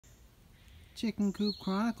Chicken Coop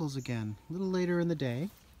Chronicles again, a little later in the day.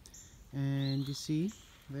 And you see,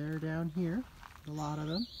 they're down here, a lot of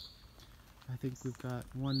them. I think we've got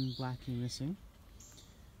one Blackie missing.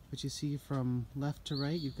 But you see from left to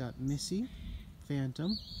right, you've got Missy,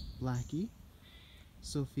 Phantom, Blackie,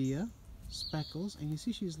 Sophia, Speckles, and you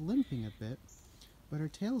see she's limping a bit, but her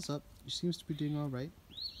tail's up. She seems to be doing all right.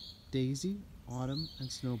 Daisy, Autumn,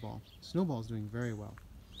 and Snowball. Snowball's doing very well.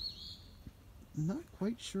 Not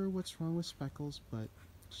quite sure what's wrong with Speckles, but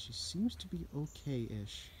she seems to be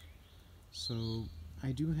okay-ish. So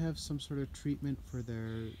I do have some sort of treatment for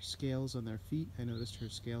their scales on their feet. I noticed her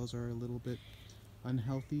scales are a little bit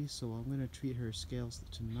unhealthy, so I'm going to treat her scales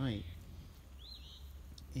tonight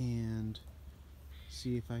and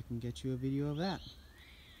see if I can get you a video of that.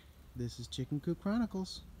 This is Chicken Coop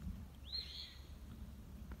Chronicles.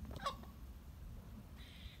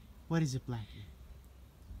 What is it, Blackie?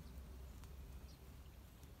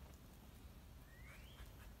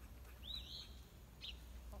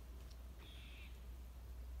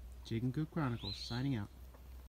 Chicken Coop Chronicles, signing out.